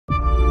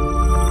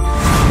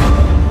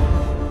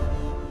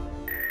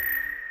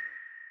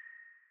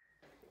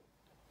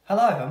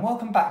Hello and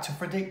welcome back to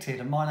Predicted,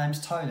 and my name's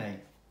Tony.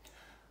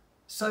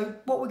 So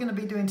what we're going to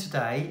be doing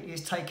today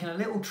is taking a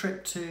little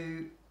trip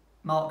to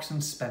Marks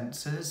and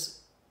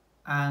Spencer's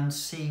and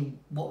see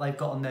what they've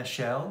got on their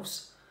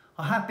shelves.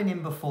 I have been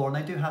in before and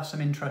they do have some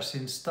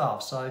interesting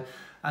stuff,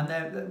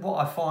 and what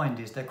I find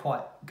is they're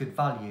quite good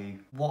value.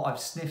 What I've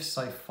sniffed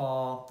so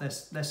far,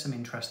 there's some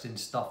interesting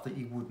stuff that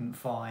you wouldn't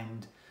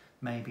find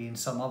maybe in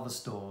some other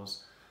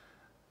stores.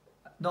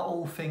 Not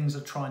all things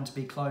are trying to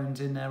be clones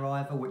in there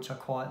either, which I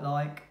quite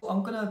like.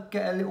 I'm going to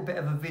get a little bit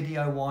of a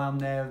video while I'm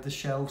there of the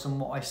shelves and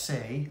what I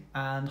see,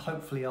 and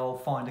hopefully I'll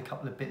find a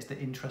couple of bits that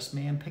interest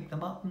me and pick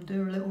them up and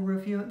do a little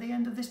review at the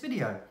end of this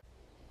video.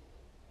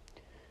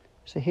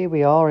 So here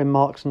we are in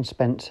Marks and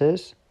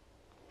Spencer's,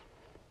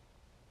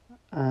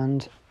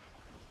 and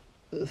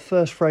the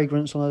first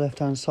fragrance on the left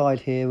hand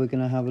side here we're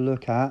going to have a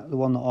look at, the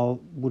one that I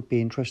would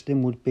be interested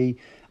in would be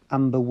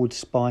Amber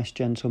Woodspice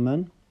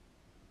Gentleman.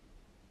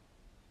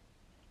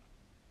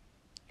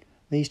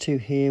 These two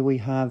here, we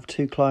have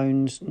two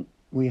clones.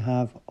 We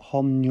have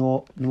Homme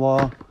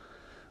Noir,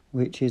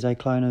 which is a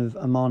clone of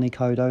Armani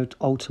Code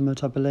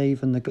Ultimate, I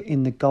believe, and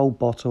in the gold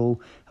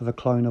bottle have a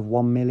clone of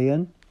 1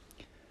 million.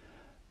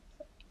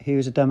 Here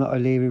is a Dermot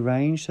O'Leary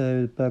range,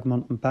 so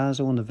Bergamot and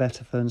Basil, and the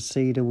Vetiver and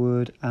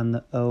Cedarwood, and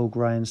the Earl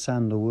Grey and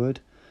Sandalwood.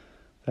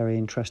 Very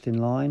interesting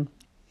line.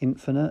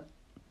 Infinite.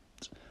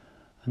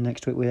 And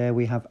next to it there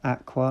we have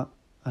Aqua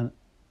and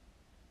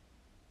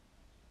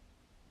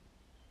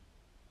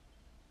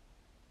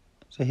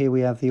so here we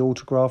have the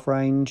Autograph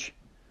range,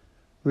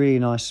 really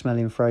nice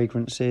smelling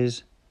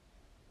fragrances.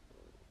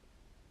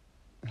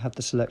 We have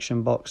the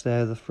selection box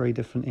there, the 3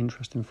 different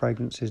interesting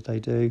fragrances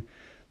they do.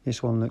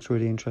 This one looks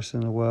really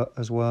interesting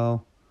as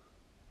well.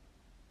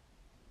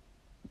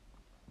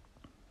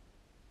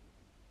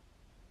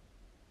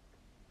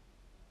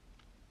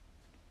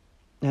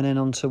 And then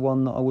on to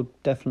one that I would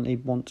definitely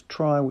want to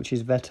try, which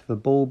is Veitiver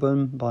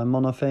Bourbon by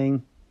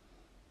Monotheme.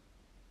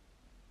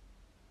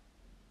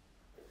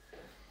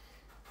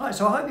 Right,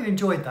 so I hope you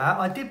enjoyed that.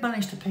 I did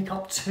manage to pick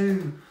up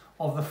 2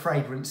 of the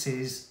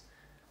fragrances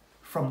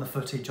from the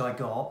footage I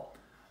got,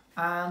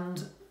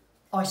 and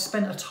I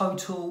spent a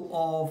total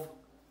of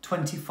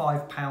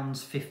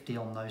 £25.50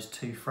 on those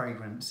 2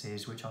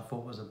 fragrances, which I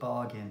thought was a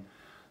bargain.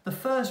 The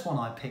first one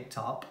I picked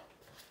up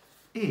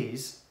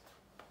is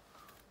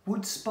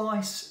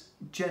Woodspice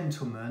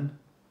Gentleman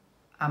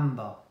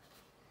Amber.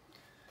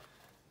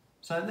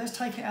 So let's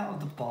take it out of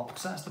the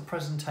box. That's the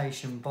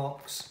presentation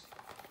box.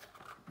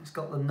 It's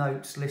got the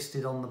notes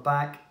listed on the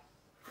back.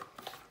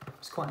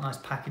 It's quite nice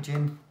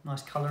packaging,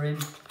 nice colouring.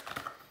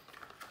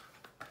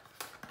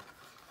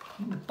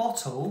 The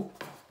bottle,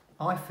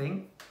 I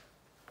think,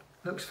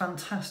 looks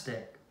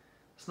fantastic.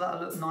 So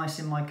that'll look nice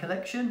in my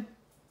collection.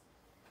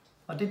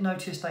 I did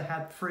notice they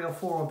had 3 or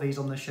 4 of these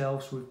on the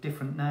shelves with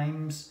different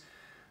names.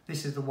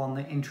 This is the one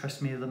that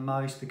interests me the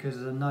most because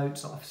of the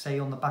notes that I see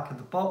on the back of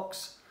the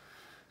box.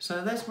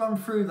 So let's run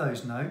through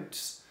those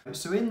notes.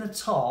 So in the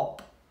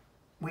top,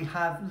 we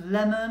have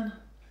lemon,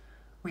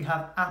 we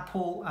have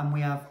apple, and we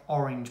have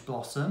orange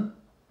blossom.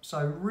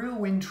 So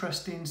real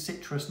interesting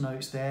citrus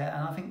notes there,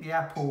 and I think the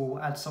apple will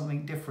add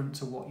something different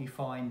to what you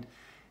find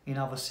in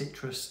other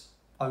citrus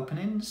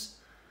openings.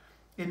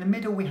 In the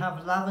middle we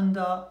have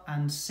lavender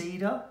and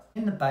cedar.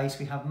 In the base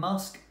we have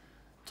musk,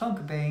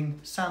 tonka bean,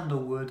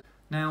 sandalwood.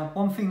 Now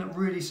one thing that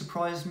really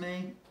surprised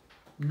me,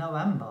 no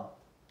amber.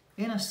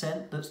 In a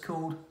scent that's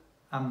called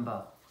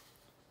amber.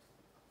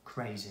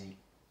 Crazy.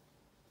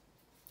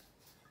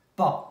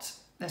 But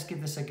let's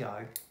give this a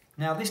go.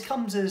 Now this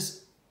comes in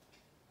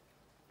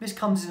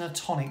a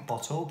tonic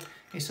bottle.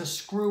 It's a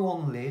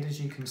screw-on lid,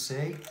 as you can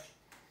see.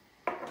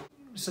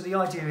 So the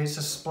idea is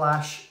a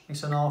splash.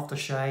 It's an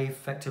aftershave,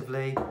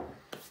 effectively.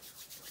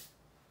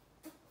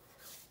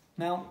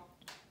 Now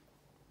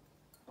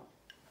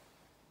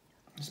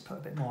let's put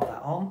a bit more of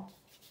that on.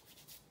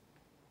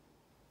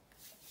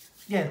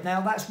 Yeah,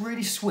 now that's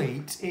really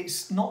sweet.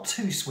 It's not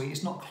too sweet.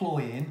 It's not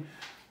cloying.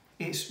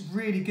 It's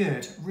really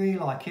good. Really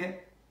like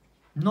it.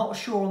 Not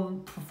sure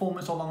on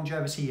performance or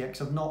longevity yet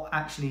because I've not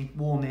actually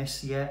worn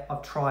this yet.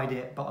 I've tried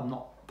it, but I've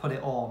not put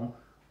it on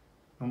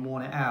and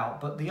worn it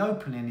out. But the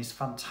opening is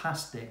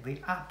fantastic.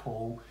 The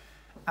apple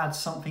adds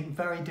something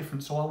very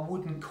different, so I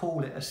wouldn't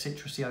call it a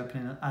citrusy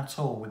opening at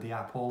all with the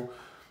apple.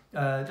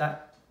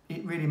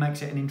 It really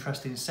makes it an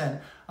interesting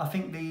scent. I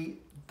think the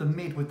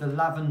mid with the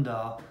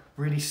lavender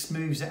really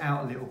smooths it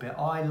out a little bit.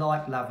 I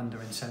like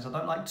lavender in scents. I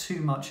don't like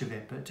too much of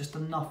it, but just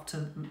enough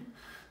to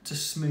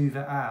smooth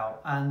it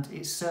out, and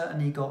it's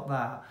certainly got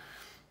that.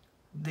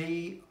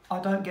 I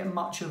don't get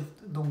much of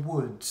the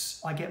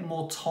woods. I get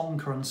more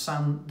tonka and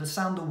the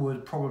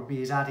sandalwood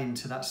probably is adding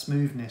to that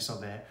smoothness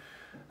of it,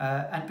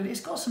 but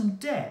it's got some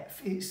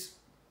depth. It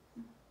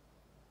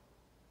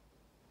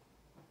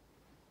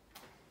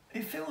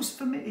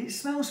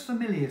smells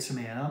familiar to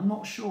me, and I'm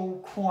not sure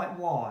quite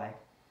why,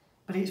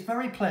 but it's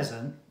very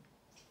pleasant.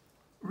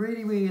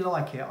 Really, really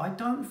like it. I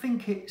don't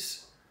think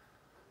it's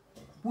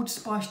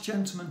Woodspice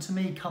Gentleman to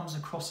me comes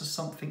across as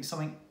something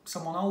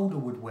someone older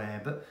would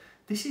wear, but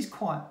this is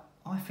quite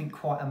I think,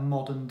 quite a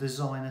modern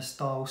designer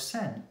style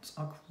scent.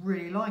 I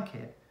really like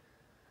it.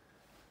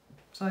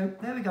 So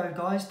there we go,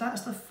 guys.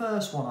 That's the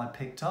first one I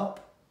picked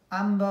up.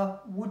 Amber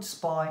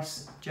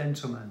Woodspice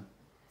Gentleman.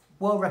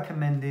 Well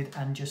recommended,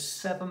 and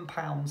just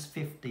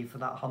 £7.50 for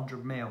that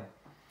 100ml.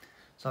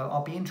 So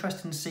I'll be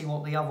interested to see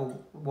what the other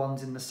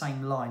ones in the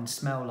same line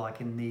smell like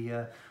in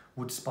the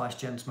Woodspice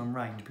Gentleman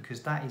range,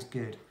 because that is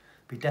good.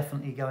 Be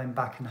definitely going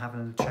back and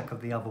having a check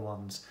of the other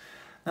ones.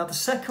 Now the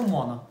second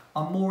one,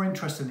 I'm more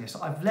interested in this.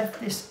 I've left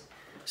this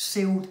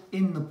sealed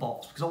in the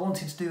box because I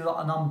wanted to do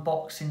like an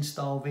unboxing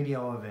style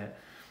video of it.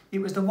 It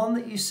was the one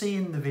that you see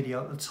in the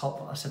video at the top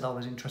that I said I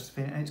was interested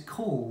in, and it's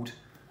called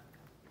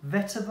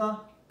Veitiver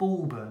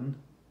Bourbon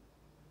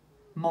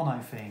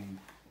Monotheme.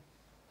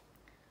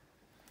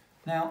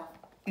 Now,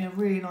 in a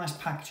really nice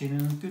packaging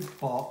and a good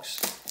box.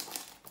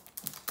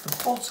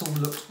 The bottle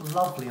looks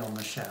lovely on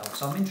the shelf,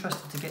 so I'm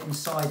interested to get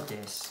inside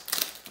this.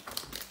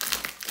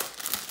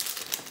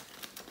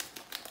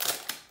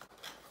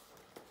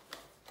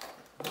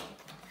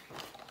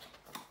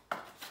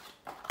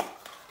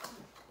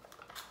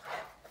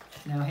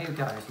 Now here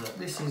goes, look,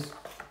 this is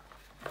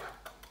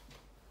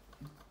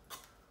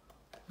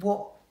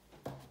what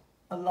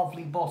a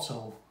lovely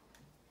bottle.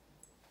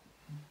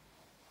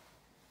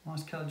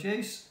 Nice colour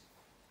juice.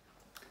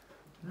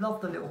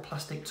 Love the little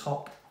plastic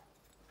top.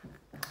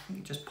 I think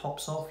it just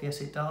pops off,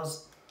 yes it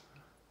does.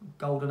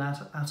 Golden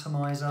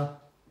atomizer.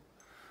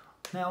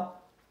 Now,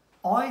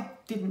 I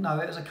didn't know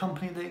it was a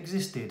company that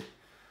existed.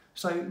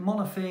 So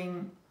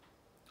Monotheme,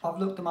 I've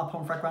looked them up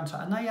on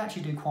Fragranta, and they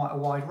actually do quite a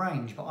wide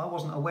range, but I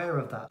wasn't aware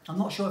of that. I'm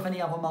not sure if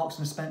any other Marks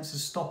and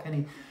Spencers stock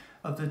any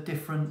of the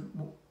different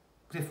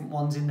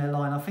ones in their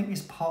line. I think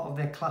it's part of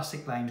their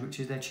classic range, which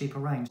is their cheaper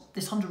range.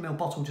 This 100ml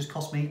bottle just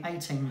cost me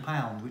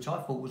 £18, which I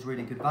thought was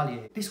really good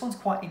value. This one's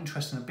quite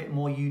interesting, a bit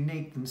more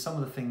unique than some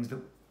of the things that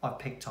I've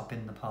picked up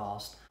in the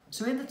past.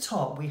 So in the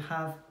top we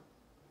have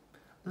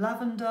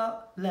lavender,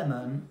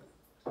 lemon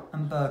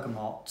and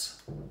bergamot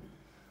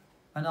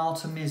and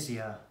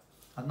artemisia.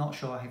 I'm not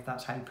sure if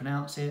that's how you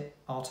pronounce it,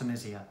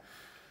 artemisia.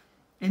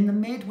 In the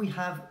mid we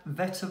have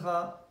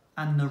vetiver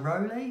and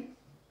neroli.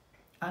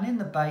 And in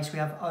the base we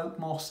have oak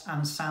moss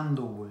and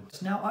sandalwood.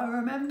 Now I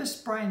remember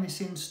spraying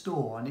this in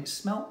store and it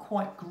smelled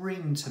quite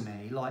green to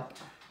me, like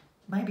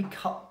maybe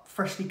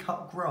freshly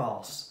cut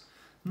grass.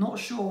 Not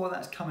sure where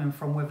that's coming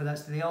from, whether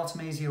that's the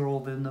artemisia or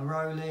the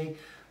neroli,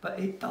 but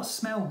it does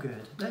smell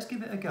good. Let's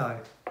give it a go.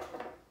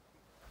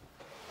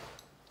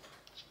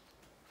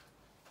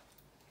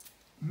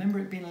 Remember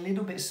it being a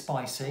little bit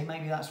spicy,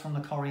 maybe that's from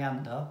the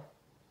coriander.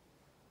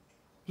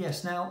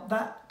 Yes, now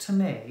that to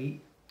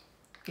me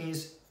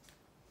is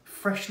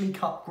freshly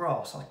cut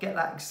grass. I get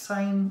that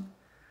same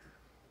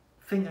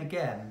thing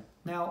again.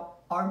 Now,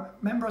 I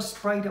remember I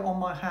sprayed it on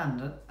my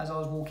hand as I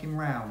was walking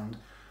round,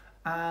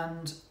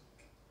 and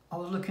I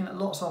was looking at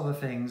lots of other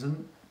things,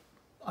 and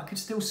I could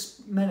still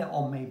smell it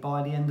on me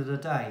by the end of the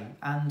day,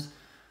 and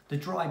the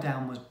dry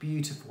down was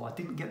beautiful. I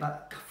didn't get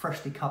that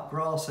freshly cut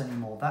grass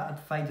anymore. That had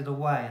faded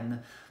away,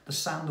 and the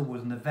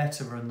sandalwood and the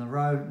vetiver and the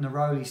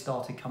neroli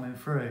started coming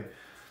through.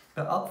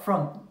 But up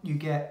front, you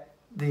get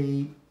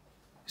the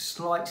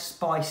slight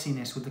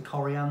spiciness with the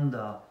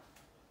coriander.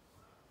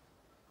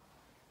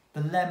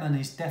 The lemon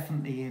is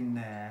definitely in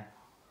there.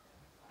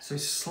 So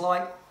it's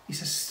a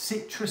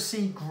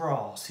citrusy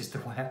grass is the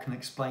way I can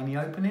explain the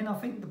opening. I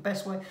think the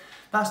best way,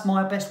 that's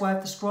my best way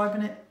of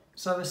describing it.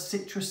 So a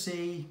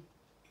citrusy,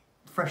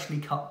 freshly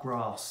cut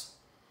grass.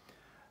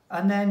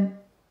 And then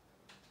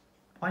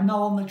I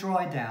know on the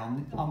dry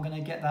down, I'm going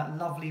to get that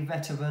lovely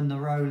vetiver,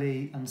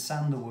 neroli and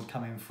sandalwood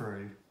coming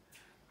through.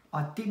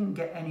 I didn't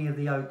get any of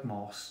the oak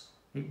moss.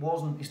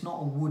 It's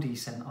not a woody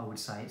scent, I would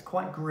say. It's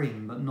quite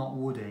green, but not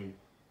woody.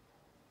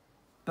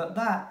 But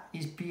that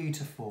is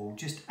beautiful,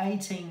 just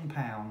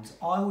 £18.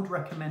 I would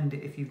recommend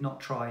it if you've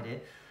not tried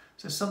it.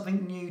 So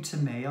something new to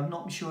me. I'm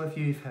not sure if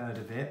you've heard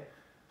of it.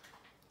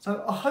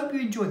 So I hope you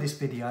enjoyed this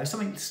video,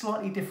 something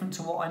slightly different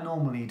to what I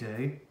normally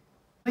do.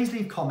 Please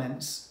leave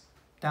comments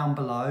down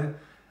below.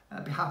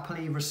 I'd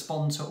happily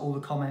respond to all the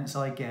comments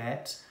I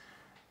get.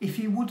 If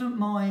you wouldn't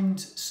mind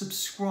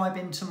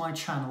subscribing to my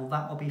channel,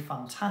 that would be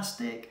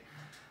fantastic.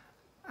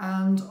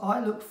 And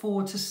I look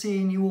forward to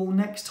seeing you all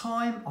next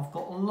time. I've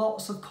got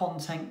lots of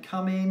content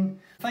coming.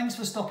 Thanks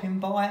for stopping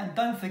by, and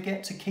don't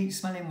forget to keep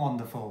smelling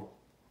wonderful.